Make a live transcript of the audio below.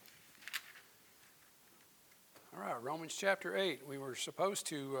right, Romans chapter 8. We were supposed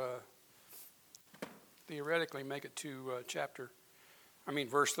to theoretically make it to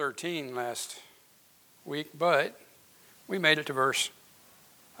verse 13 last week, but we made it to verse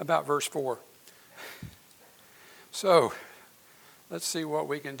 4. So let's see what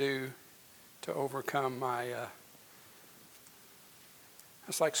we can do to overcome my.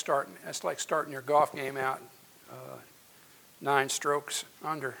 That's like starting your golf game out 9 strokes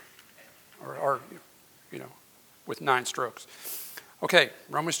under, or with 9 strokes. Okay,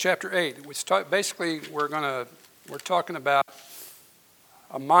 Romans chapter 8. Basically, we're talking about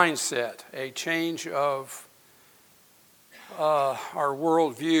a mindset, a change of our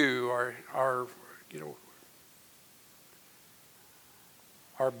worldview,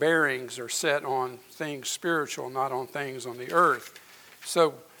 our bearings are set on things spiritual, not on things on the earth.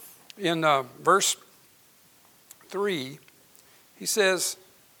 So, in verse 3, he says,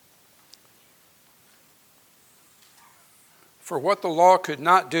 "For what the law could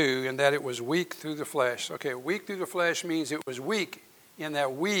not do, in that it was weak through the flesh." Okay, weak through the flesh means it was weak in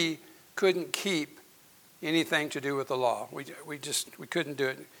that we couldn't keep anything to do with the law. We couldn't do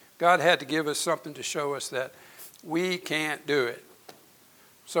it. God had to give us something to show us that we can't do it.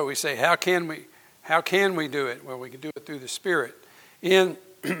 So we say, how can we do it? Well, we can do it through the Spirit. It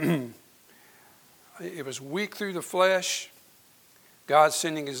was weak through the flesh. God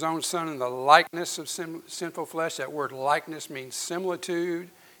sending his own Son in the likeness of sinful flesh. That word likeness means similitude.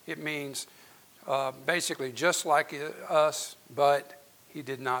 It means basically just like us, but he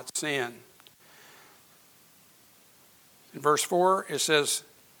did not sin. In verse 4, it says,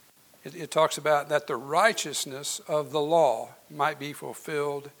 it talks about that the righteousness of the law might be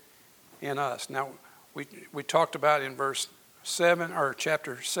fulfilled in us. Now, we talked about in verse 7, or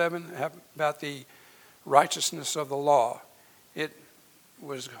chapter 7, about the righteousness of the law. It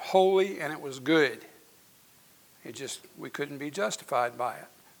was holy and it was good. We couldn't be justified by it.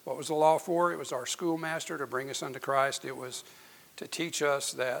 What was the law for? It was our schoolmaster to bring us unto Christ. It was to teach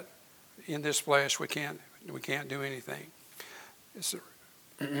us that in this flesh we can't do anything.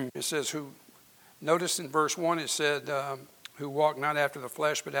 It says, notice in verse 1 it said, who walk not after the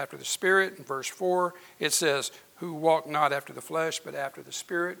flesh but after the Spirit. In verse 4 it says, who walk not after the flesh but after the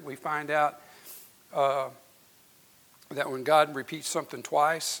Spirit. We find out that when God repeats something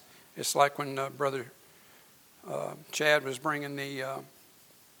twice, it's like when Brother Chad was bringing the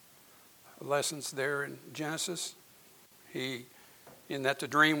lessons there in Genesis. In that the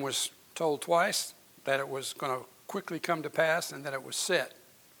dream was told twice, that it was going to quickly come to pass, and that it was set.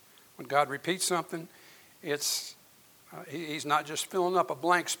 When God repeats something, he's not just filling up a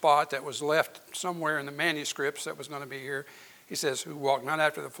blank spot that was left somewhere in the manuscripts that was going to be here. He says, who walk not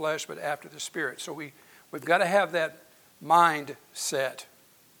after the flesh, but after the Spirit. So we've got to have that mindset.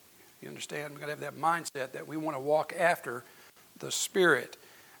 You understand? We've got to have that mindset that we want to walk after the Spirit.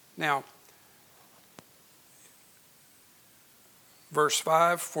 Now, verse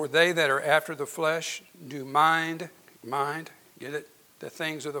 5, for they that are after the flesh do mind, get it? The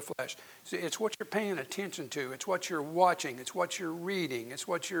things of the flesh. See, it's what you're paying attention to. It's what you're watching. It's what you're reading. It's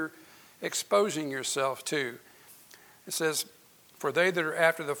what you're exposing yourself to. It says, for they that are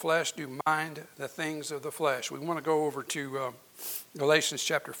after the flesh do mind the things of the flesh. We want to go over to Galatians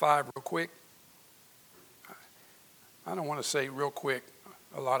chapter 5 real quick. I don't want to say real quick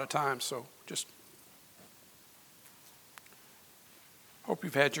a lot of times, so just hope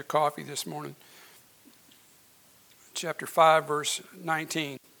you've had your coffee this morning. Chapter 5, verse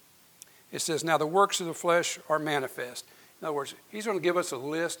 19. It says, now the works of the flesh are manifest. In other words, he's going to give us a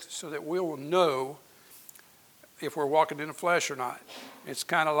list so that we will know if we're walking in the flesh or not. It's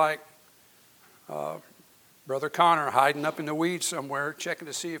kind of like Brother Connor hiding up in the weeds somewhere, checking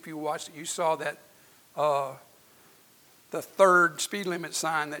to see if you saw that the third speed limit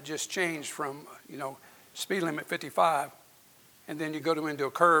sign that just changed from, speed limit 55, and then you go into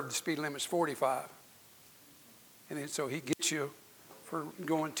a curve, the speed limit's 45. And then, so he gets you for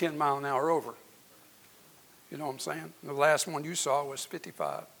going 10 mile an hour over. You know what I'm saying? The last one you saw was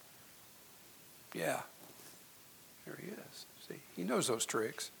 55. Yeah. There he is. See, he knows those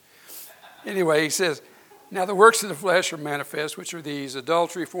tricks. Anyway, he says, now the works of the flesh are manifest, which are these: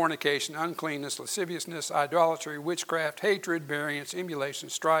 adultery, fornication, uncleanness, lasciviousness, idolatry, witchcraft, hatred, variance, emulation,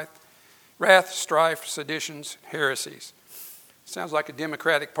 strife, wrath, strife, seditions, heresies. Sounds like a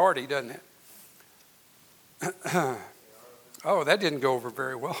Democratic Party, doesn't it? Oh, that didn't go over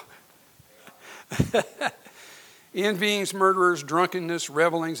very well. Envyings, murderers, drunkenness,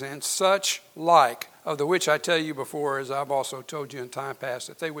 revelings, and such like, of the which I tell you before, as I've also told you in time past,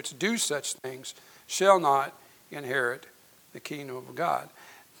 that they which do such things shall not inherit the kingdom of God.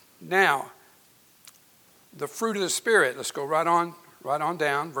 Now, the fruit of the Spirit, let's go right on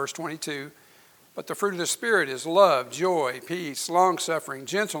down, verse 22. But the fruit of the Spirit is love, joy, peace, long-suffering,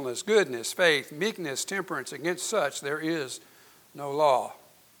 gentleness, goodness, faith, meekness, temperance. Against such there is no law.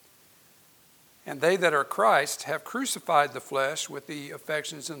 And they that are Christ have crucified the flesh with the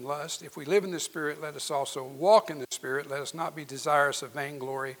affections and lust. If we live in the Spirit, let us also walk in the Spirit. Let us not be desirous of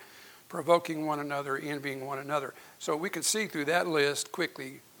vainglory, provoking one another, envying one another. So we can see through that list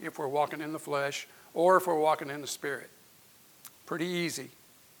quickly if we're walking in the flesh or if we're walking in the Spirit. Pretty easy.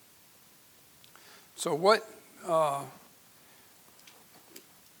 So what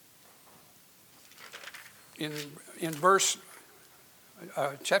in verse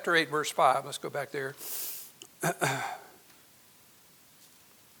chapter 8, verse 5, let's go back there.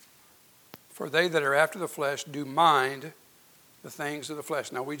 For they that are after the flesh do mind the things of the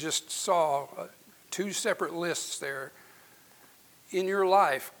flesh. Now we just saw two separate lists there. In your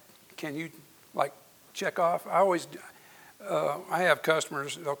life, can you like check off? I have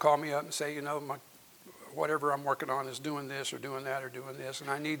customers, they'll call me up and say, whatever I'm working on is doing this or doing that or doing this, and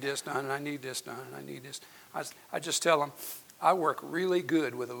I need this done, and I need this done, and I need this. I just tell them, I work really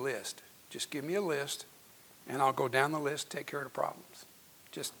good with a list. Just give me a list, and I'll go down the list, take care of the problems.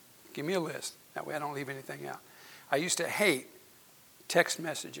 Just give me a list. That way I don't leave anything out. I used to hate text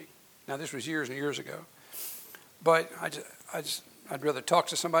messaging. Now, this was years and years ago. But I'd rather talk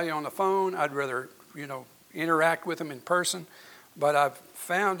to somebody on the phone. I'd rather, interact with them in person. But I've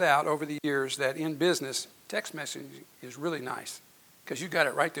found out over the years that in business, text messaging is really nice because you got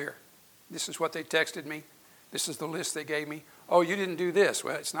it right there. This is what they texted me. This is the list they gave me. Oh, you didn't do this.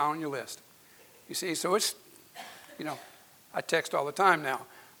 Well, it's not on your list. You see, so it's, I text all the time now,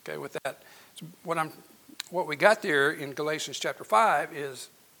 okay, with that. So what we got there in Galatians chapter 5 is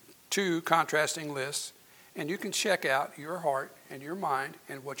two contrasting lists, and you can check out your heart and your mind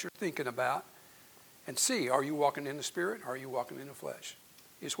and what you're thinking about and see, are you walking in the Spirit or are you walking in the flesh?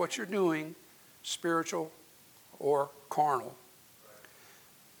 Is what you're doing spiritual or carnal?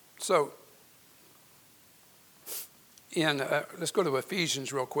 So, let's go to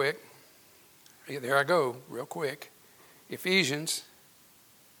Ephesians real quick. There I go, real quick. Ephesians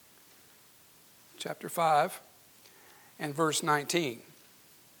chapter 5 and verse 19.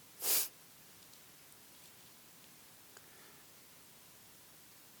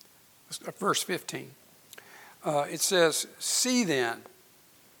 Verse 15. It says, see then.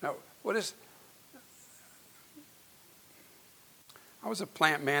 Now, I was a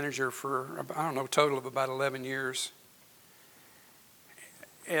plant manager for, total of about 11 years.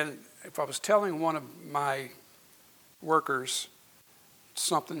 And if I was telling one of my workers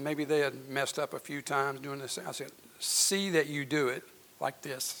something, maybe they had messed up a few times doing this, I said, see that you do it like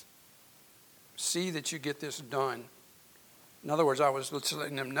this. See that you get this done. In other words, I was just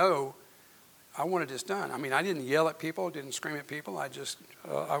letting them know I wanted this done. I mean, I didn't yell at people, didn't scream at people. I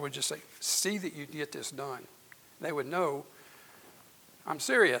would just say, see that you get this done. They would know I'm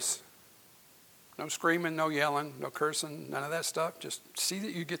serious. No screaming, no yelling, no cursing, none of that stuff. Just see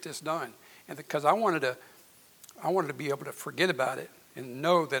that you get this done. And because I wanted to be able to forget about it and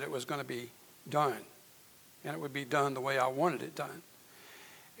know that it was going to be done. And it would be done the way I wanted it done.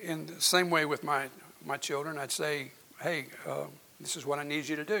 In the same way with my children, I'd say, hey, this is what I need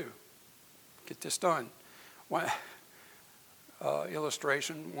you to do. Get this done. One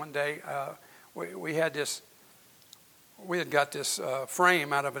illustration, one day we had got this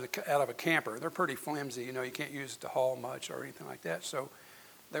frame out of a camper. They're pretty flimsy, you can't use it to haul much or anything like that. So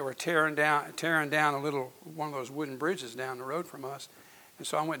they were tearing down one of those wooden bridges down the road from us. And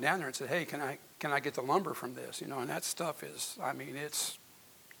so I went down there and said, hey, can I get the lumber from this? And that stuff is, it's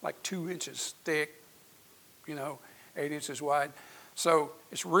like 2 inches thick, 8 inches wide. So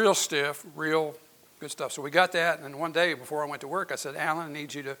it's real stiff, real good stuff. So we got that, and then one day before I went to work, I said, Alan, I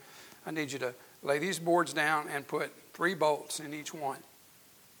need you to lay these boards down and put 3 bolts in each one.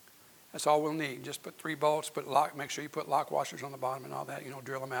 That's all we'll need. Just put 3 bolts, make sure you put lock washers on the bottom and all that,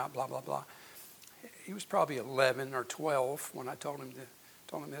 drill them out, blah, blah, blah. He was probably 11 or 12 when I told him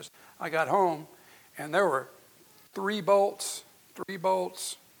this. I got home, and there were 3 bolts, 3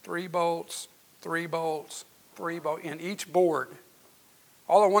 bolts, 3 bolts, 3 bolts, 3 bolts in each board.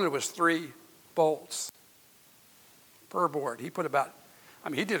 All I wanted was 3 bolts per board. He put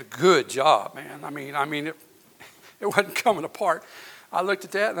he did a good job, man. It wasn't coming apart. I looked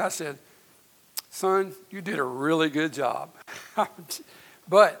at that and I said, son, you did a really good job.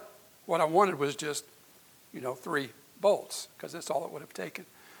 But what I wanted was just, 3 bolts, because that's all it would have taken.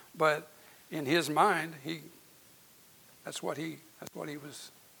 But in his mind, that's what he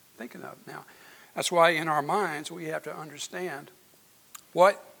was thinking of. Now, that's why in our minds we have to understand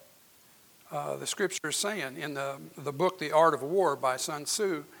what the scripture is saying in the book, The Art of War by Sun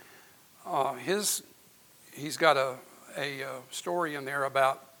Tzu. He's got a story in there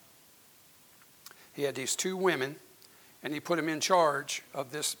about he had these two women, and he put them in charge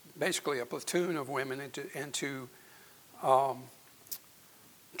of this, basically a platoon of women, and to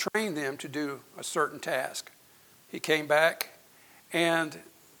train them to do a certain task. He came back, and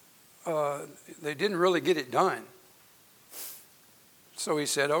they didn't really get it done. So he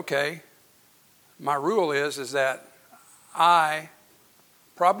said, okay, my rule is that I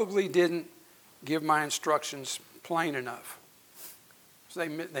probably didn't give my instructions plain enough. So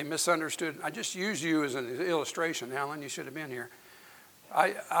they misunderstood. I just used you as an illustration, Alan. You should have been here.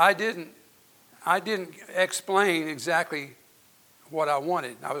 I didn't explain exactly what I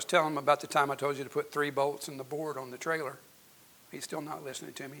wanted. I was telling him about the time I told you to put 3 bolts in the board on the trailer. He's still not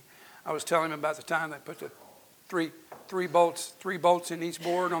listening to me. I was telling him about the time I put the three bolts in each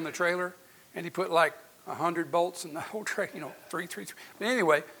board on the trailer, and he put like 100 bolts in the whole trailer. Three. But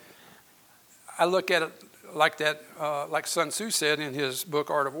anyway, I look at it like that, like Sun Tzu said in his book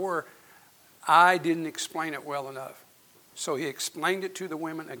Art of War. I didn't explain it well enough, so he explained it to the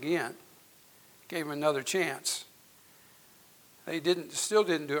women again, gave them another chance. They still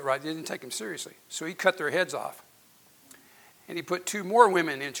didn't do it right. They didn't take him seriously, so he cut their heads off. And he put 2 more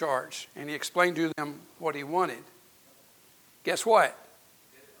women in charge, and he explained to them what he wanted. Guess what?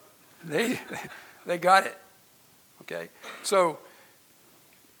 They got it. Okay? So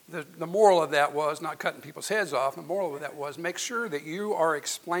the moral of that was not cutting people's heads off. The moral of that was make sure that you are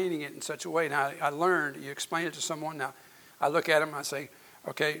explaining it in such a way. Now, I learned you explain it to someone. Now, I look at him and I say,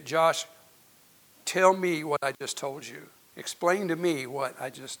 okay, Josh, tell me what I just told you. Explain to me what I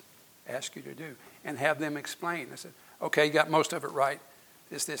just asked you to do. And have them explain. I said, okay, you got most of it right.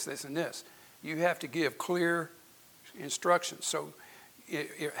 This, and this. You have to give clear instructions. So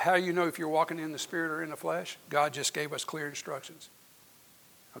how do you know if you're walking in the spirit or in the flesh? God just gave us clear instructions.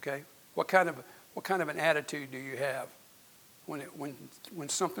 Okay? What kind of an attitude do you have when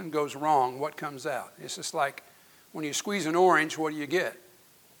something goes wrong? What comes out? It's just like when you squeeze an orange, what do you get?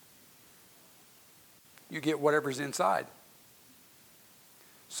 You get whatever's inside.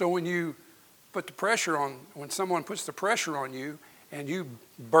 So when someone puts the pressure on you and you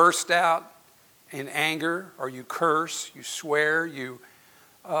burst out in anger or you curse, you swear,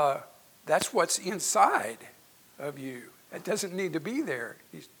 that's what's inside of you. It doesn't need to be there.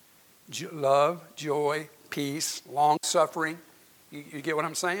 Love, joy, peace, long-suffering. You get what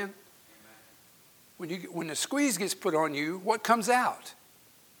I'm saying? When the squeeze gets put on you, what comes out?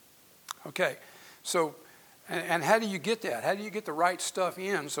 Okay, so... And how do you get that? How do you get the right stuff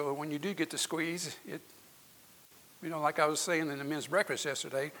in so when you do get the squeeze, like I was saying in the men's breakfast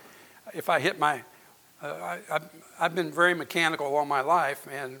yesterday, if I hit I've been very mechanical all my life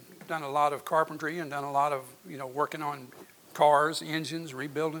and done a lot of carpentry and done a lot of, working on cars, engines,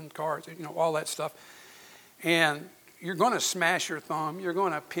 rebuilding cars, all that stuff. And you're going to smash your thumb. You're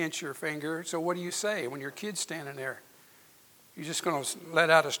going to pinch your finger. So what do you say when your kid's standing there? You're just going to let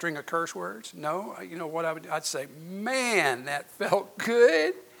out a string of curse words? No. You know what I'd say, man, that felt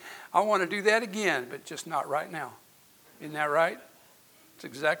good. I want to do that again, but just not right now. Isn't that right? It's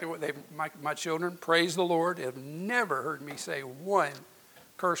exactly what my children, praise the Lord, have never heard me say one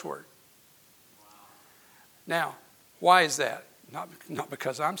curse word. Wow. Now, why is that? Not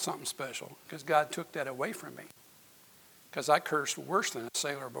because I'm something special, because God took that away from me. Because I cursed worse than a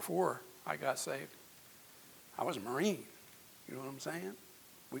sailor before I got saved. I was a Marine. You know what I'm saying?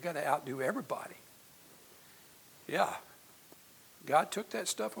 We got to outdo everybody. Yeah. God took that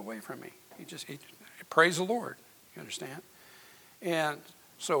stuff away from me. He praise the Lord. You understand? And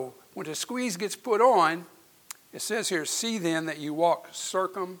so when the squeeze gets put on, it says here, see then that you walk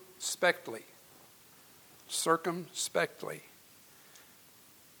circumspectly. Circumspectly.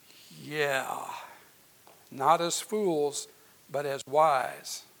 Yeah. Not as fools, but as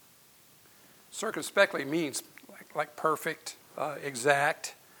wise. Circumspectly means like perfect,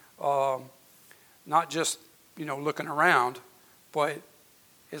 exact, not just, looking around, but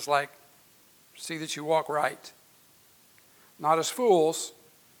it's like, see that you walk right. Not as fools.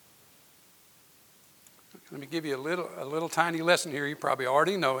 Let me give you a little tiny lesson here. You probably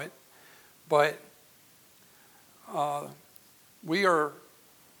already know it, but we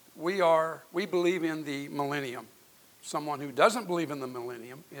believe in the millennium. Someone who doesn't believe in the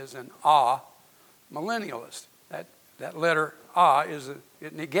millennium is an millennialist. That letter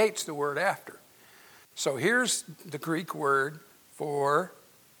it negates the word after. So here's the Greek word for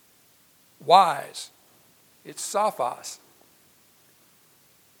wise. It's sophos.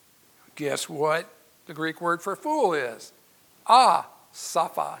 Guess what the Greek word for fool is?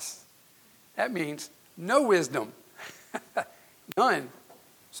 Sophos. That means no wisdom. None.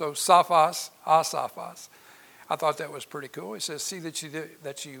 So sophos, asophos. I thought that was pretty cool. It says, see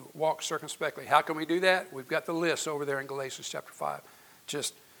that you walk circumspectly. How can we do that? We've got the list over there in Galatians chapter 5.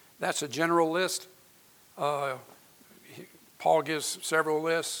 That's a general list. Paul gives several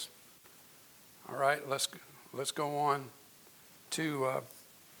lists. All right, let's go on to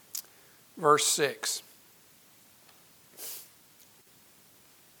verse 6.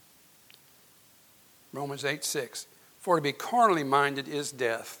 Romans 8:6. For to be carnally minded is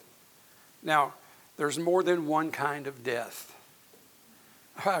death. Now, there's more than one kind of death.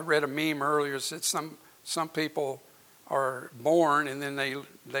 I read a meme earlier that said some people are born and then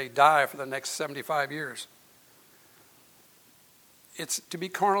they die for the next 75 years. It's to be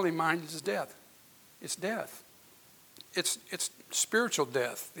carnally minded is death. It's death. It's spiritual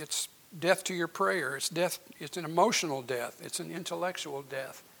death. It's death to your prayer. It's death. It's an emotional death. It's an intellectual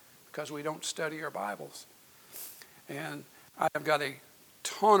death because we don't study our Bibles. And I've got a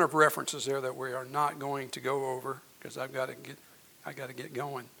ton of references there that we are not going to go over because I got to get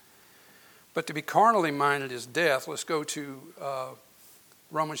going. But to be carnally minded is death. Let's go to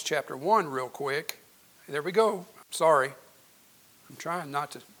Romans chapter 1 real quick. There we go. Sorry. I'm trying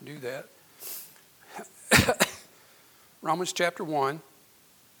not to do that. Romans chapter 1,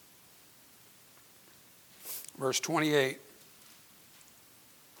 verse 28.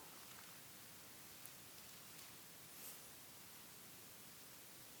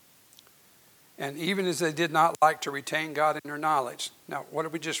 And even as they did not like to retain God in their knowledge. Now, what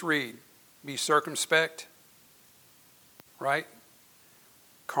did we just read? Be circumspect, right?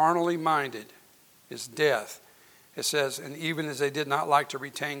 Carnally minded is death. It says, and even as they did not like to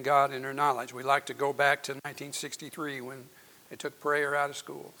retain God in their knowledge. We like to go back to 1963 when they took prayer out of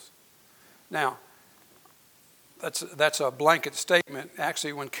schools. Now, that's a blanket statement.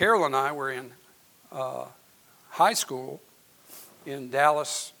 Actually, when Carol and I were in high school in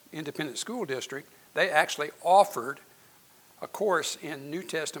Dallas Independent School District, they actually offered a course in New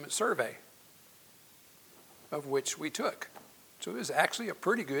Testament survey, of which we took. So it was actually a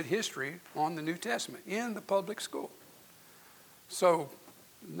pretty good history on the New Testament in the public school. So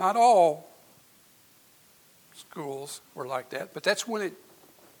not all schools were like that, but that's when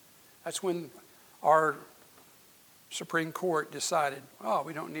our Supreme Court decided,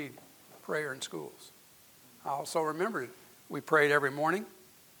 we don't need prayer in schools. I also remember we prayed every morning.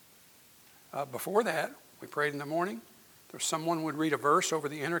 Before that, we prayed in the morning. Someone would read a verse over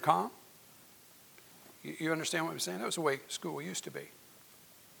the intercom. You understand what I'm saying? That was the way school used to be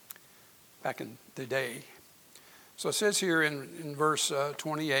back in the day. So it says here in verse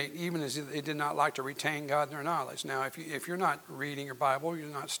 28, even as they did not like to retain God in their knowledge. Now, if you're not reading your Bible, you're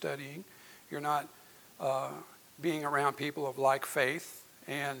not studying, you're not being around people of like faith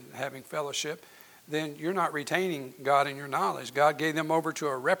and having fellowship, then you're not retaining God in your knowledge. God gave them over to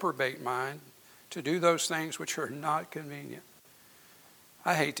a reprobate mind to do those things which are not convenient.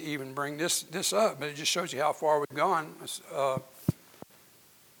 I hate to even bring this up, but it just shows you how far we've gone.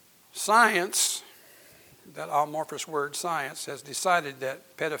 Science, that amorphous word science, has decided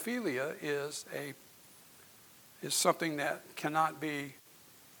that pedophilia is something that cannot be.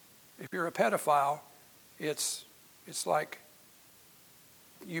 If you're a pedophile, it's like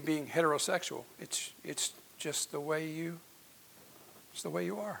you being heterosexual. It's just the way you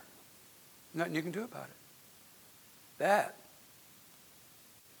are. Nothing you can do about it. That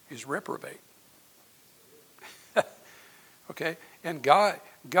is reprobate. Okay? And God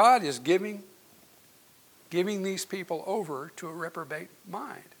is giving these people over to a reprobate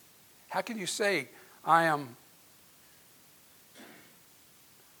mind. How can you say, I'm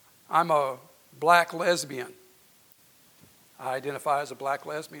a black lesbian. I identify as a black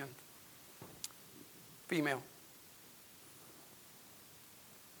lesbian. Female.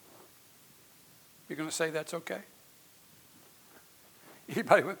 You're going to say that's okay?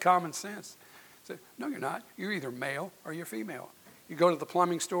 Anybody with common sense say, no, you're not. You're either male or you're female. You go to the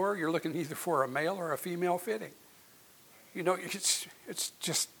plumbing store, you're looking either for a male or a female fitting. You know, it's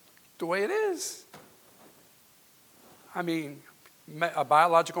just the way it is. I mean, a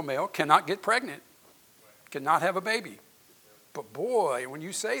biological male cannot get pregnant, cannot have a baby. But boy, when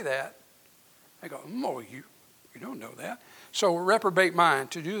you say that, I go, you don't know that. So reprobate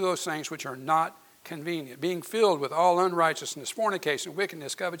mind, to do those things which are not convenient, being filled with all unrighteousness, fornication,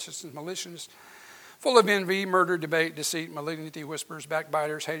 wickedness, covetousness, maliciousness, full of envy, murder, debate, deceit, malignity, whisperers,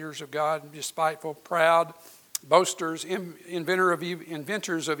 backbiters, haters of God, despiteful, proud, boasters,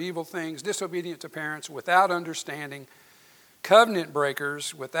 inventors of evil things, disobedient to parents, without understanding, covenant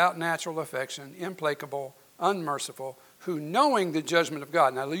breakers, without natural affection, implacable, unmerciful, who knowing the judgment of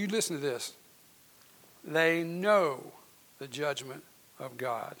God. Now you listen to this. they know the judgment of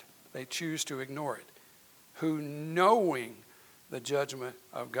God. They choose to ignore it. Who, knowing the judgment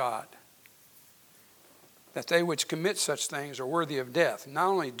of God, that they which commit such things are worthy of death, not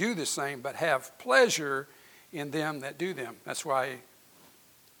only do the same, but have pleasure in them that do them. That's why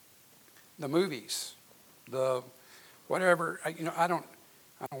the movies, the whatever, I don't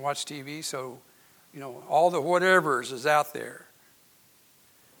watch TV, so, all the whatevers is out there.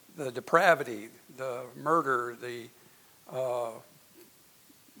 The depravity, the murder, the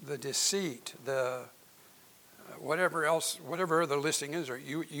deceit, the whatever else, whatever the listing is, or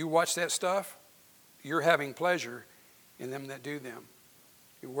you watch that stuff, you're having pleasure in them that do them.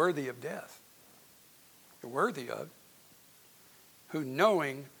 You're worthy of death. You're worthy of, who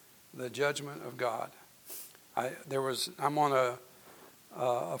knowing the judgment of God. I'm on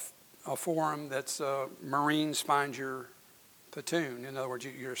a forum that's Marines Find Your Platoon. In other words,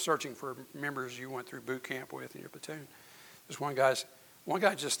 you're searching for members you went through boot camp with in your platoon. There's one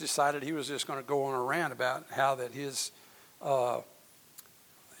guy just decided he was just going to go on a rant about how that his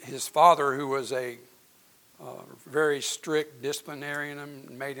father, who was a very strict disciplinarian, and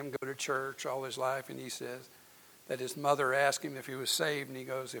made him go to church all his life, and he says that his mother asked him if he was saved, and he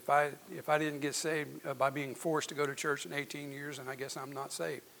goes, if I didn't get saved by being forced to go to church in 18 years, then I guess I'm not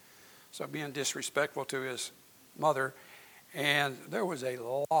saved. So being disrespectful to his mother. And there was a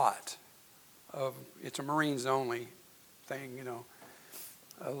lot of, it's a Marines only thing,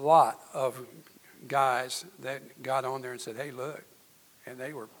 a lot of guys that got on there and said, hey, look, and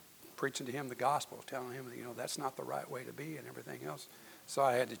they were preaching to him the gospel, telling him, that's not the right way to be and everything else. So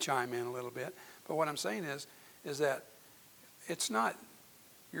I had to chime in a little bit. But what I'm saying is that it's not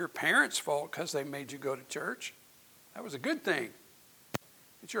your parents' fault because they made you go to church. That was a good thing.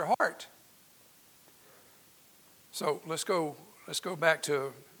 It's your heart. So let's go back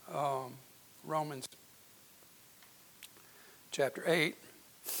to Romans chapter 8.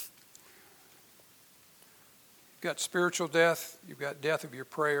 You've got spiritual death, you've got death of your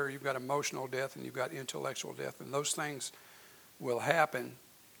prayer, you've got emotional death, and you've got intellectual death. And those things will happen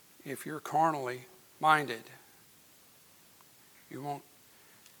if you're carnally minded. You won't.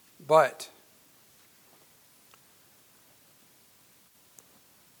 But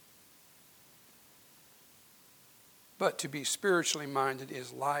to be spiritually minded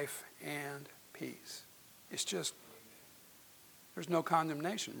is life and peace. It's just, there's no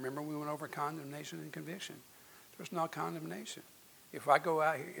condemnation. Remember we went over condemnation and conviction. There's no condemnation. If I go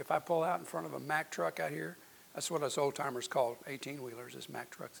out here, if I pull out in front of a Mack truck out here, that's what us old timers call 18-wheelers, is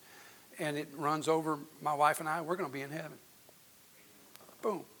Mack trucks, and it runs over my wife and I, we're going to be in heaven.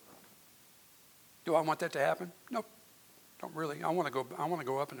 Boom. Do I want that to happen? Nope. Don't really. I want to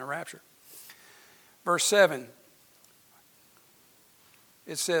go up in the rapture. Verse 7.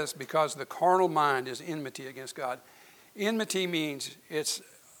 It says, because the carnal mind is enmity against God. Enmity means it's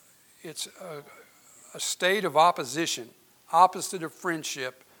a state of opposition, opposite of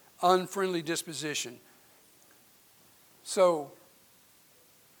friendship, unfriendly disposition. So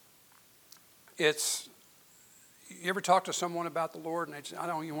you ever talk to someone about the Lord and they say, I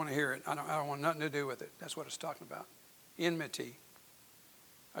don't even want to hear it. I don't want nothing to do with it. That's what it's talking about. Enmity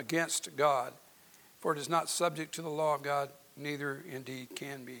against God. For it is not subject to the law of God, neither indeed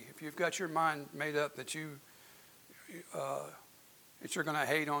can be. If you've got your mind made up that you're going to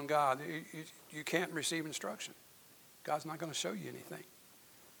hate on God, you can't receive instruction. God's not going to show you anything.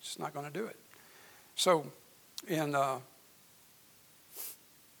 It's just not going to do it. So, in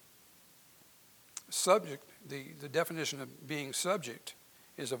subject, the definition of being subject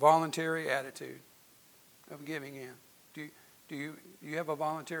is a voluntary attitude of giving in. Do you have a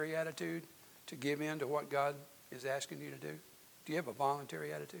voluntary attitude to give in to what God is asking you to do? Do you have a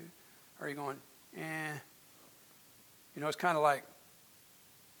voluntary attitude? Or are you going, it's kind of like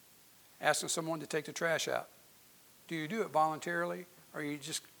asking someone to take the trash out. Do you do it voluntarily, or you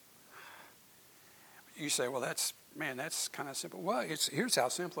say, well, that's kind of simple. Well, here's how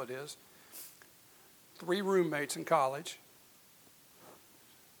simple it is. 3 roommates in college,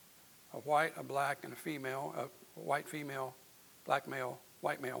 a white, a black, and a female, a white female, black male,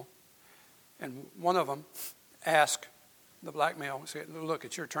 white male. And one of them asked the black male, said, look,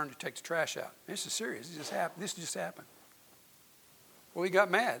 it's your turn to take the trash out. This is serious. This just happened. Well, he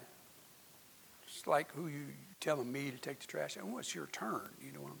got mad. It's like, who you telling me to take the trash out? Well, it's your turn.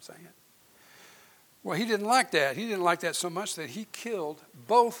 You know what I'm saying? Well, he didn't like that. He didn't like that so much that he killed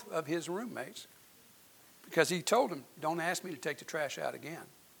both of his roommates because he told them, don't ask me to take the trash out again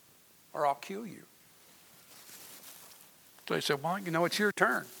or I'll kill you. So he said, well, it's your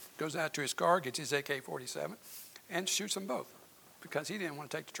turn. Goes out to his car, gets his AK-47, and shoots them both because he didn't want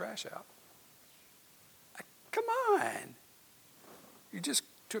to take the trash out. Come on. You just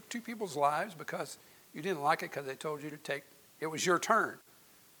took two people's lives because you didn't like it because they told you to take, it was your turn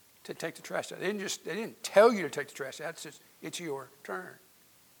to take the trash out. They didn't tell you to take the trash out. It's your turn.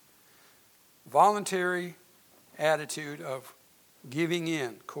 Voluntary attitude of giving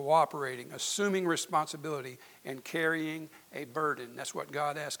in, cooperating, assuming responsibility, and carrying a burden. That's what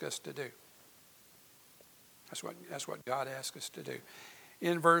God asks us to do. That's what God asks us to do.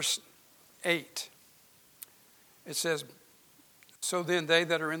 In verse 8, it says, so then they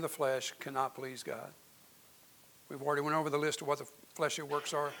that are in the flesh cannot please God. We've already went over the list of what the fleshly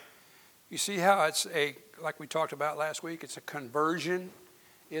works are. You see how it's like we talked about last week, it's a conversion.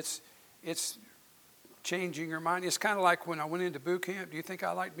 It's changing your mind. It's kind of like when I went into boot camp. Do you think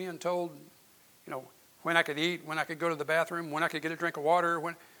I liked being told, when I could eat, when I could go to the bathroom, when I could get a drink of water?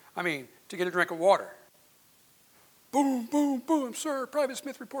 To get a drink of water. Boom, boom, boom, sir. Private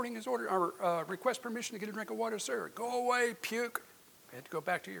Smith reporting his order, or request permission to get a drink of water, sir. Go away, puke. You had to go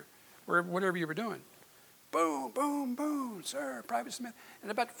back to whatever you were doing. Boom, boom, boom, sir. Private Smith. And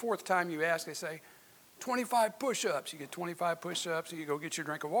about the fourth time you ask, they say, 25 push-ups. You get 25 push-ups, and you go get your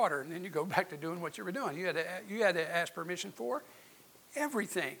drink of water, and then you go back to doing what you were doing. You had to ask permission for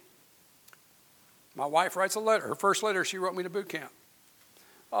everything. My wife writes a letter. Her first letter she wrote me to boot camp.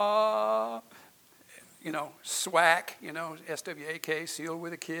 SWAC, SWAK, sealed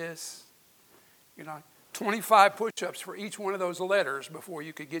with a kiss. 25 push-ups for each one of those letters before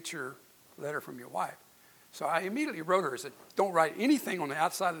you could get your letter from your wife. So I immediately wrote her and said, don't write anything on the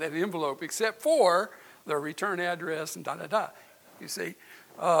outside of that envelope except for the return address and da-da-da. You see,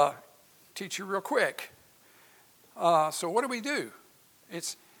 teach you real quick. So what do?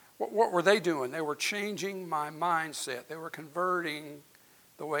 What were they doing? They were changing my mindset. They were converting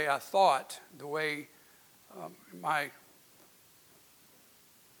the way I thought, the way my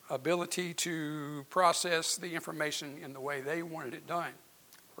ability to process the information in the way they wanted it done,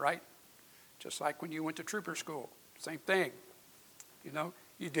 right? Just like when you went to trooper school, same thing.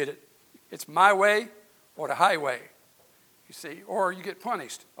 You did it. It's my way or the highway, you see, or you get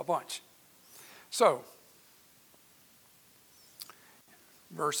punished a bunch. So,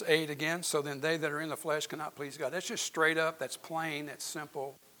 verse 8 again, so then they that are in the flesh cannot please God. That's just straight up, that's plain, that's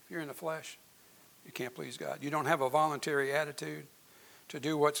simple. If you're in the flesh, you can't please God. You don't have a voluntary attitude to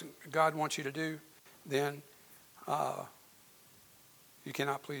do what God wants you to do, then you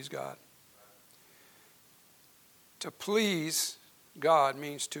cannot please God. To please God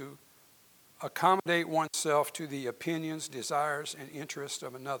means to accommodate oneself to the opinions, desires, and interests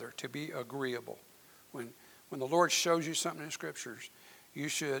of another, to be agreeable. When the Lord shows you something in the Scriptures, you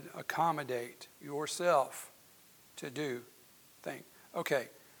should accommodate yourself to do things. Okay,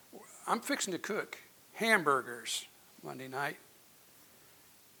 I'm fixing to cook hamburgers Monday night.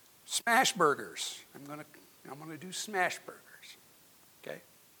 Smash burgers. I'm gonna do smash burgers. Okay.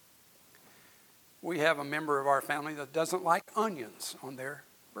 We have a member of our family that doesn't like onions on their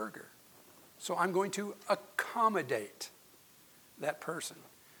burger. So I'm going to accommodate that person.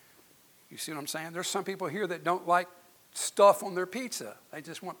 You see what I'm saying? There's some people here that don't like stuff on their pizza. They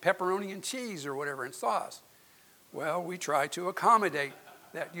just want pepperoni and cheese or whatever and sauce. Well, we try to accommodate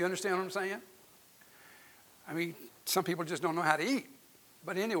that. Do you understand what I'm saying? Some people just don't know how to eat.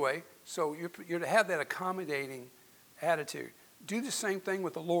 But anyway, so you're to have that accommodating attitude. Do the same thing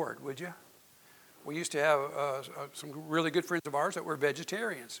with the Lord, would you? We used to have some really good friends of ours that were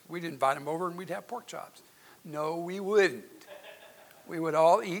vegetarians. We'd invite them over and we'd have pork chops. No, we wouldn't. We would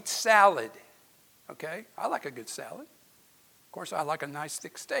all eat salad. Okay? I like a good salad. Of course, I like a nice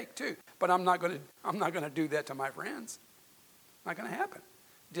thick steak too. But I'm not going to do that to my friends. Not going to happen.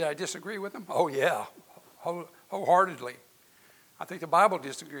 Did I disagree with them? Oh yeah, wholeheartedly. I think the Bible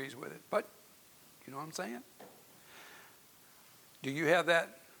disagrees with it. But you know what I'm saying? Do you have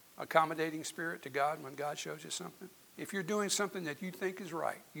that accommodating spirit to God when God shows you something? If you're doing something that you think is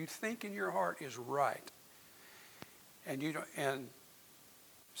right, you think in your heart is right, and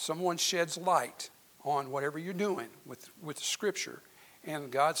someone sheds light on whatever you're doing with the Scripture, and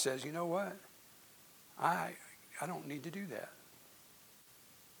God says, you know what? I don't need to do that.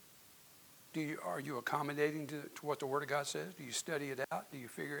 Are you accommodating to what the Word of God says? Do you study it out? Do you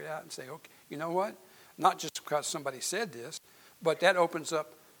figure it out and say, okay, you know what? Not just because somebody said this, but that opens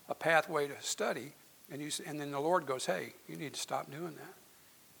up a pathway to study, and then the Lord goes, hey, you need to stop doing that.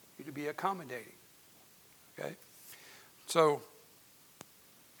 You need to be accommodating. Okay? So,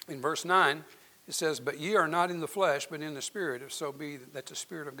 in verse 9, it says, but ye are not in the flesh, but in the Spirit, if so be that the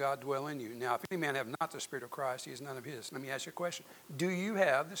Spirit of God dwell in you. Now, if any man have not the Spirit of Christ, he is none of his. Let me ask you a question. Do you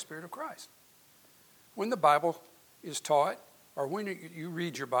have the Spirit of Christ? When the Bible is taught, or when you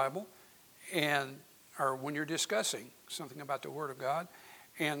read your Bible, and or when you're discussing something about the Word of God,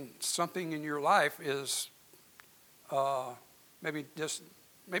 and something in your life is maybe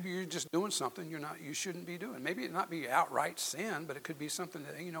you're just doing something you shouldn't be doing. Maybe it not be outright sin, but it could be something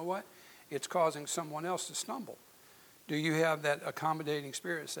that, you know what, it's causing someone else to stumble. Do you have that accommodating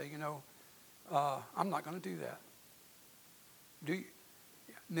spirit? Say, you know, I'm not going to do that. Do you?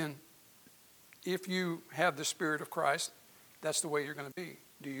 Then, if you have the Spirit of Christ, that's the way you're going to be.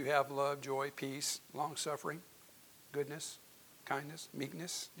 Do you have love, joy, peace, long-suffering, goodness, kindness,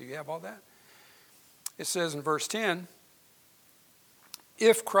 meekness? Do you have all that? It says in verse 10,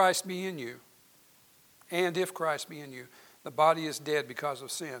 if Christ be in you, and if Christ be in you, the body is dead because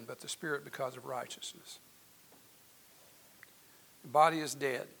of sin, but the spirit because of righteousness. The body is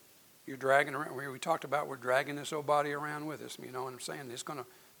dead. You're dragging around. We talked about we're dragging this old body around with us. You know what I'm saying? It's going to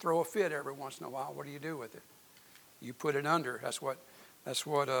throw a fit every once in a while. What do you do with it? You put it under. That's what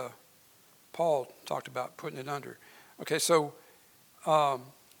Paul talked about, putting it under. Okay, so go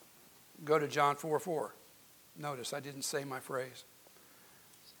to John 4:4. Notice I didn't say my phrase.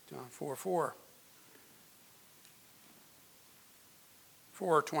 John 4:4.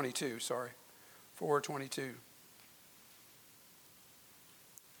 4:22, sorry. 4:22.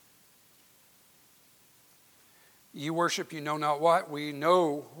 Ye worship you know not what. We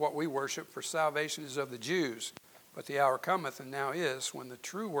know what we worship, for salvation is of the Jews. But the hour cometh, and now is, when the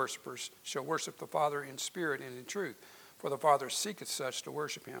true worshipers shall worship the Father in spirit and in truth. For the Father seeketh such to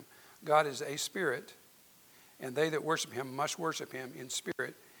worship him. God is a spirit, and they that worship him must worship him in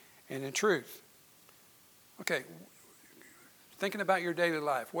spirit and in truth. Okay, thinking about your daily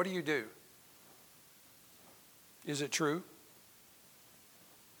life, what do you do? Is it true?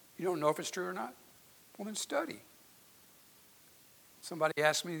 You don't know if it's true or not? Well, then study. Somebody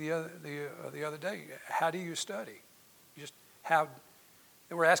asked me the other day, how do you study?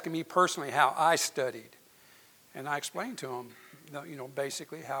 They were asking me personally how I studied. And I explained to them, you know,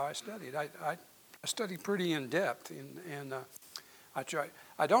 basically how I studied. I studied pretty in depth, and I try.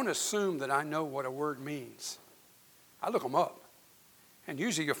 I don't assume that I know what a word means. I look them up. And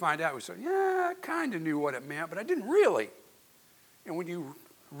usually you'll find out, we say, yeah, I kind of knew what it meant, but I didn't really. And when you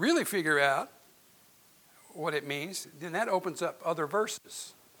really figure out what it means, then that opens up other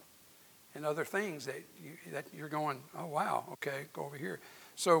verses and other things that you're going, oh, wow, okay, go over here.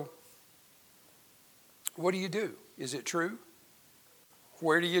 So what do you do? Is it true?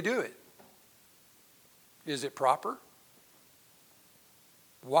 Where do you do it? Is it proper?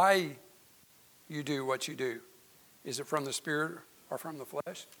 Why you do what you do? Is it from the Spirit or from the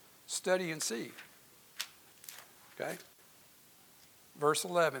flesh? Study and see. Okay? Verse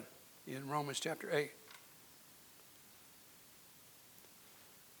 11 in Romans chapter 8.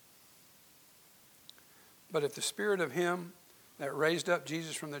 But if the Spirit of him that raised up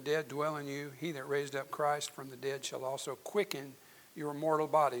Jesus from the dead dwell in you, he that raised up Christ from the dead shall also quicken your mortal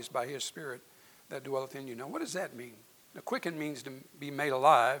bodies by his Spirit that dwelleth in you. Now, what does that mean? The quicken means to be made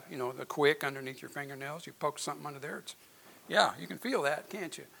alive. You know, the quick underneath your fingernails. You poke something under there. Yeah, you can feel that,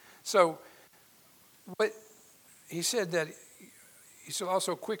 can't you? So, but he said that he shall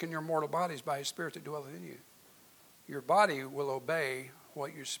also quicken your mortal bodies by his Spirit that dwelleth in you. Your body will obey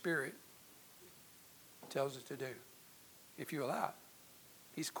what your spirit tells it to do, if you allow it.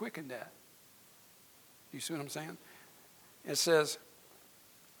 He's quickened that. You see what I'm saying? It says,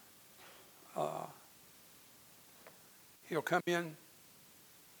 he'll come in.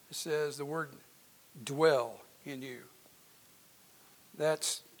 It says the word dwell in you.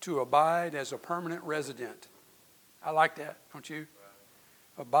 That's to abide as a permanent resident. I like that, don't you?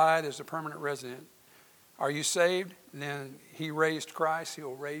 Right. Abide as a permanent resident. Are you saved? Then he raised Christ,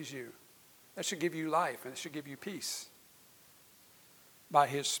 he'll raise you. That should give you life, and it should give you peace. By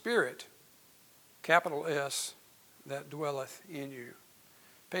his Spirit, capital S, that dwelleth in you.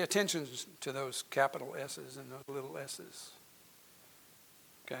 Pay attention to those capital S's and those little S's.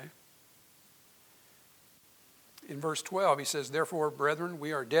 Okay? In verse 12, he says, therefore, brethren,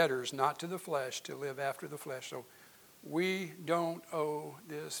 we are debtors not to the flesh to live after the flesh. So we don't owe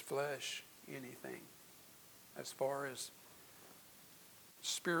this flesh anything as far as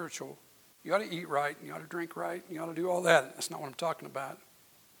spiritual. You ought to eat right, and you ought to drink right, and you ought to do all that. That's not what I'm talking about.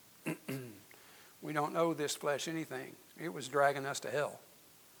 We don't owe this flesh anything. It was dragging us to hell.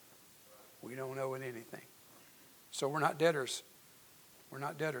 We don't owe it anything. So we're not debtors. We're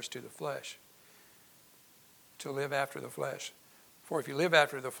not debtors to the flesh, to live after the flesh. For if you live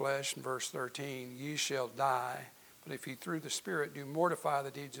after the flesh, in verse 13, ye shall die. But if you through the Spirit do mortify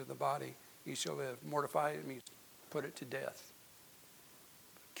the deeds of the body, ye shall live. Mortify, it means put it to death.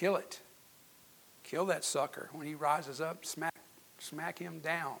 Kill it. Kill that sucker. When he rises up, smack him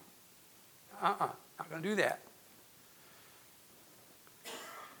down. Not going to do that.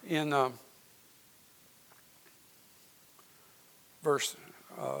 In verse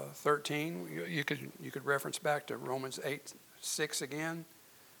 13, you could reference back to Romans 8:6 again,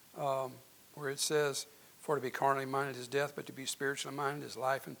 where it says, "For to be carnally minded is death, but to be spiritually minded is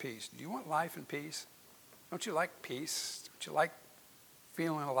life and peace." Do you want life and peace? Don't you like peace? Don't you like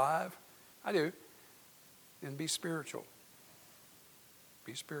feeling alive? I do. Then be spiritual.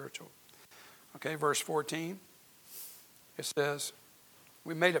 Be spiritual. Okay, verse 14. It says,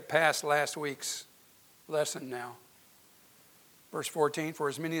 we made it past last week's lesson now. Verse 14, "For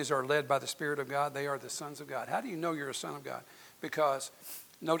as many as are led by the Spirit of God, they are the sons of God." How do you know you're a son of God? Because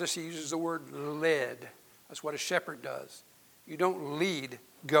notice he uses the word led. That's what a shepherd does. You don't lead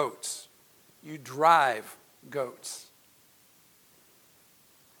goats. You drive goats.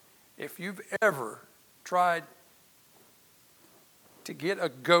 If you've ever tried to get a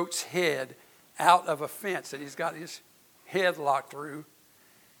goat's head out of a fence that he's got his head locked through,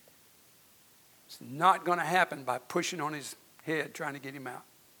 it's not going to happen by pushing on his head trying to get him out.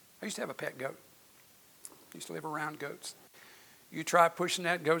 I used to have a pet goat. I used to live around goats. You try pushing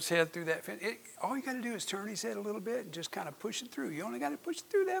that goat's head through that fence, all you got to do is turn his head a little bit and just kind of push it through. You only got to push it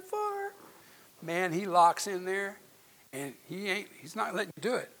through that far. Man, he locks in there, and he's not letting you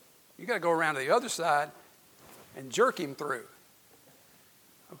do it. You got to go around to the other side and jerk him through.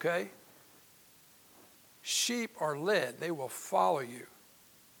 Okay? Sheep are led. They will follow you.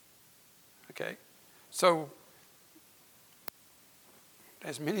 Okay? So,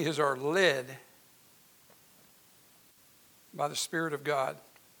 as many as are led by the Spirit of God,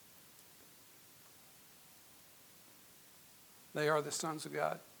 they are the sons of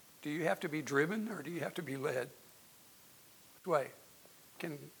God. Do you have to be driven or do you have to be led? Which way?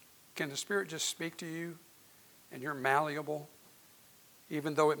 Can the Spirit just speak to you and you're malleable,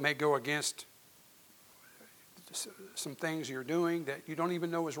 even though it may go against some things you're doing that you don't even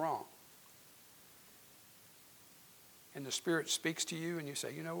know is wrong? And the Spirit speaks to you and you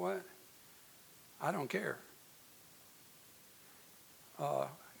say, you know what? I don't care.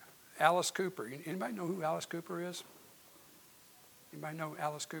 Alice Cooper. Anybody know who Alice Cooper is? Anybody know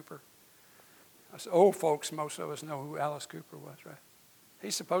Alice Cooper? Us old folks, most of us know who Alice Cooper was, right?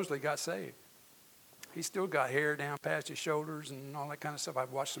 He supposedly got saved. He's still got hair down past his shoulders and all that kind of stuff.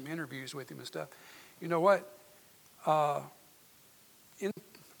 I've watched some interviews with him and stuff. You know what? In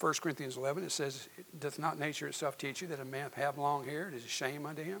 1 Corinthians 11, it says, "Doth not nature itself teach you that a man have long hair? It is a shame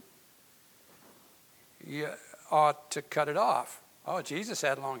unto him." You ought to cut it off. Oh, Jesus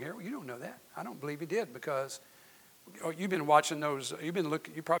had long hair. Well, you don't know that. I don't believe he did because you've been watching those. You've been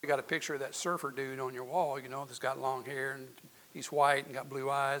looking. You probably got a picture of that surfer dude on your wall. You know, that's got long hair and he's white and got blue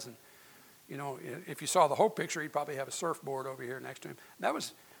eyes. And you know, if you saw the whole picture, he'd probably have a surfboard over here next to him. That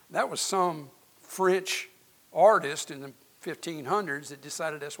was some French artist in the 1500s that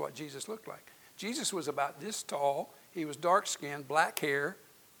decided that's what Jesus looked like. Jesus was about this tall. He was dark-skinned, black hair,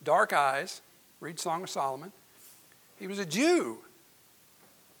 dark eyes. Read Song of Solomon. He was a Jew.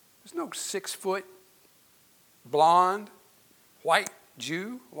 There's no 6-foot, blonde, white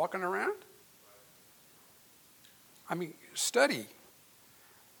Jew walking around. I mean, study.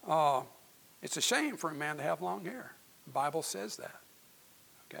 It's a shame for a man to have long hair. The Bible says that.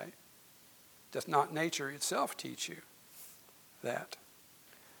 Okay? Does not nature itself teach you that?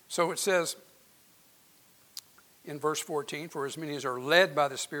 So it says in verse 14, "For as many as are led by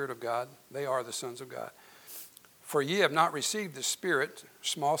the Spirit of God, they are the sons of God. For ye have not received the Spirit,"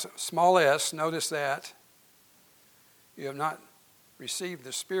 small s, notice that. You have not received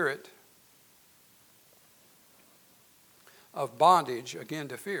the spirit of bondage, again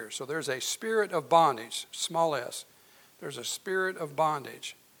to fear. So there's a spirit of bondage, small s. There's a spirit of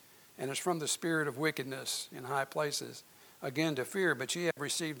bondage. And it's from the spirit of wickedness in high places, again to fear. But ye have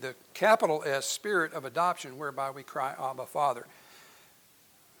received the capital S Spirit of adoption, whereby we cry, Abba, Father.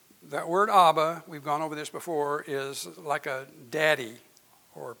 That word Abba, we've gone over this before, is like a daddy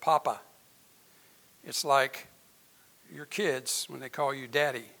or papa. It's like your kids when they call you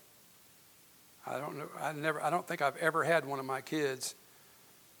daddy. I don't think I've ever had one of my kids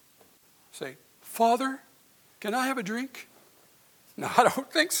say, "Father, can I have a drink?" No, I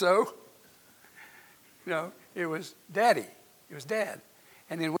don't think so. No, it was daddy. It was dad.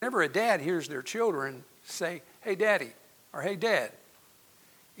 And then whenever a dad hears their children say, "Hey, daddy," or "Hey, dad,"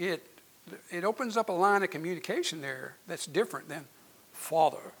 it opens up a line of communication there that's different than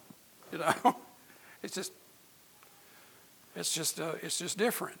father. You know, it's just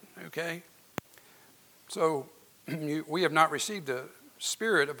different. Okay. So we have not received the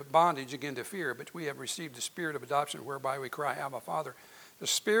spirit of bondage again to fear, but we have received the spirit of adoption, whereby we cry, Abba, Father. The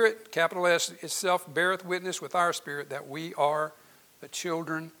Spirit, capital S, itself beareth witness with our spirit that we are the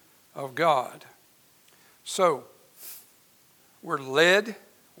children of God. So, we're led.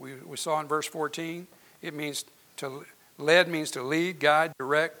 We saw in verse 14. It means led means to lead, guide,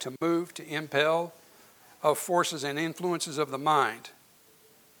 direct, to move, to impel of forces and influences of the mind.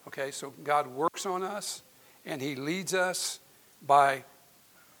 Okay, so God works on us and He leads us by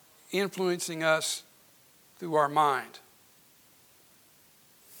influencing us through our mind.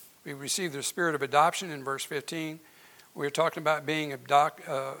 We receive the spirit of adoption in verse 15. We're talking about being adopted.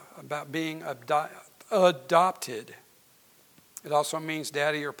 It also means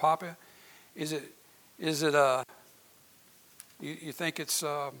daddy or papa. You think it's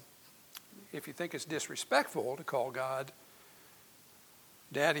if you think it's disrespectful to call God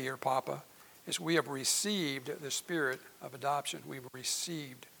daddy or papa, it's we have received the spirit of adoption. We've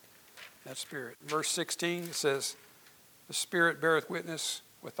received that spirit. Verse 16 it says, "The Spirit beareth witness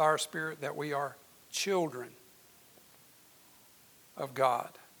with our spirit that we are children of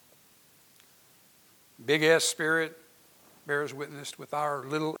God." Big S spirit bears witness with our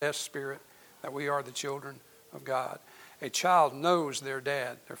little s spirit that we are the children of God. A child knows their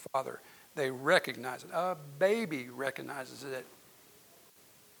dad, their father. They recognize it. A baby recognizes it.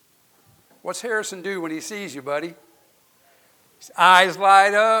 What's Harrison do when he sees you, buddy? His eyes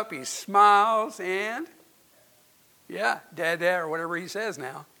light up, he smiles, and yeah, dad, or whatever he says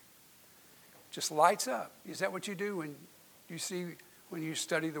now. Just lights up. Is that what you do when you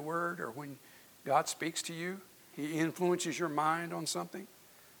study the Word or when God speaks to you? He influences your mind on something.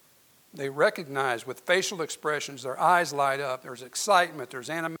 They recognize with facial expressions, their eyes light up. There's excitement, there's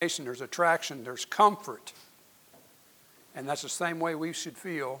animation, there's attraction, there's comfort. And that's the same way we should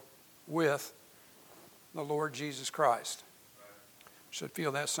feel with the Lord Jesus Christ. Should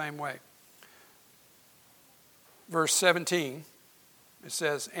feel that same way. Verse 17, it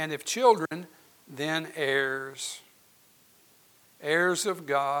says, "And if children, then heirs, heirs of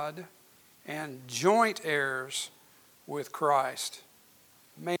God, and joint heirs with Christ."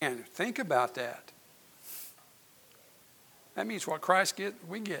 Man, think about that. That means what Christ gets,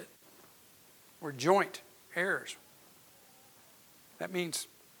 we get. We're joint heirs. That means,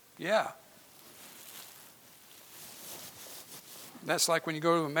 yeah. That's like when you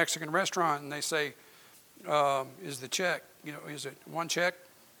go to a Mexican restaurant and they say, is the check, is it one check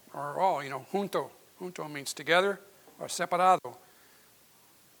or all? Junto. Junto means together or separado.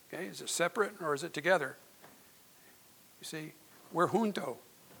 Okay, is it separate or is it together? You see, we're junto.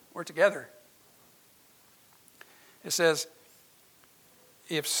 We're together. It says,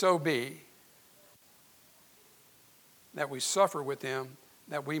 if so be that we suffer with them,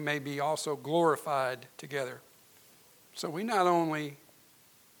 that we may be also glorified together. So we not only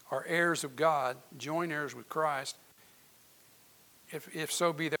are heirs of God, joint heirs with Christ, if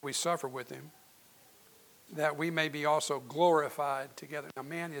so be that we suffer with Him, that we may be also glorified together. Now,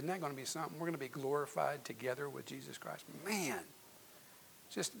 man, isn't that going to be something? We're going to be glorified together with Jesus Christ. Man,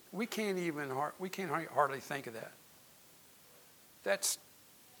 we can't hardly think of that.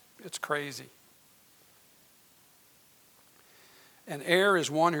 It's crazy. An heir is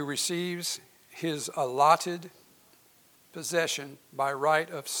one who receives his allotted possession by right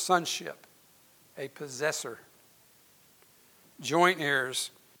of sonship, a possessor. Joint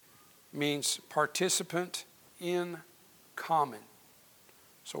heirs means participant in common.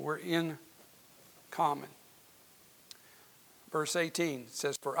 So we're in common. Verse 18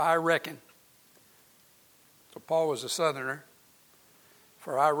 says, "For I reckon," so Paul was a southerner,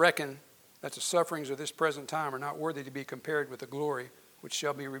 "For I reckon that the sufferings of this present time are not worthy to be compared with the glory which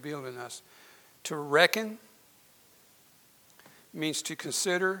shall be revealed in us." To reckon means to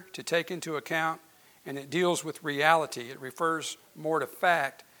consider, to take into account, and it deals with reality. It refers more to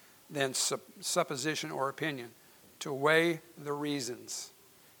fact than supposition or opinion. To weigh the reasons.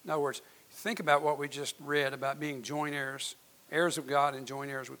 In other words, think about what we just read about being joint heirs, heirs of God and joint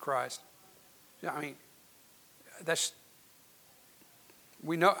heirs with Christ. I mean,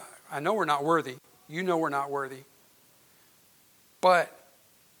 I know we're not worthy. You know we're not worthy. But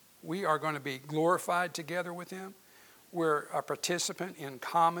we are going to be glorified together with Him. We're a participant in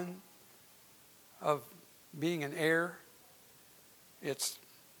common of being an heir. It's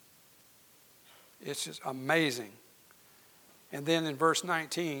just amazing. And then in verse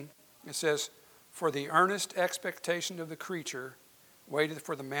 19, it says, "For the earnest expectation of the creature waited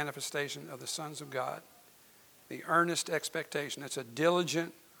for the manifestation of the sons of God." The earnest expectation. It's a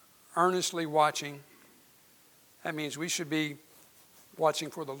diligent, earnestly watching. That means we should be watching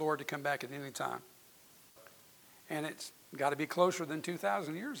for the Lord to come back at any time. And it's got to be closer than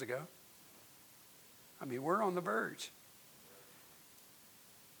 2,000 years ago. I mean, we're on the verge.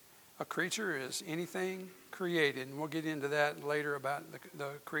 a creature is anything created. And we'll get into that later about the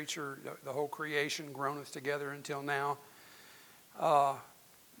creature, the whole creation groaneth together until now.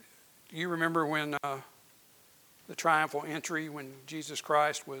 You remember when the triumphal entry, when Jesus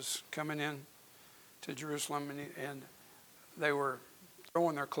Christ was coming in to Jerusalem, and they were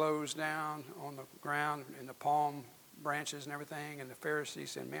throwing their clothes down on the ground in the palm branches and everything, and the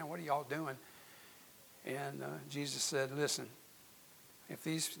Pharisees said, "Man, what are y'all doing?" And Jesus said, "Listen, if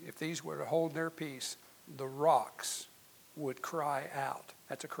these were to hold their peace, the rocks would cry out."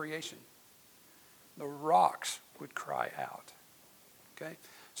 That's a creation. The rocks would cry out. Okay,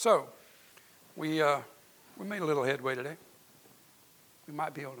 so we made a little headway today. We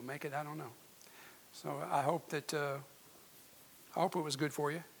might be able to make it. I don't know. So I hope that I hope it was good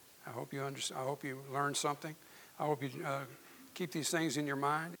for you. I hope you I hope you learned something. I hope you keep these things in your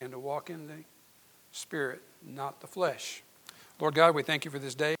mind and to walk in the Spirit, not the flesh. Lord God, we thank you for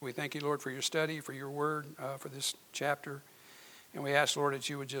this day. We thank you, Lord, for your study, for your word, for this chapter. And we ask, Lord, that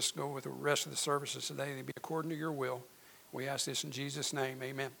you would just go with the rest of the services today. They be according to your will. We ask this in Jesus' name.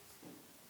 Amen.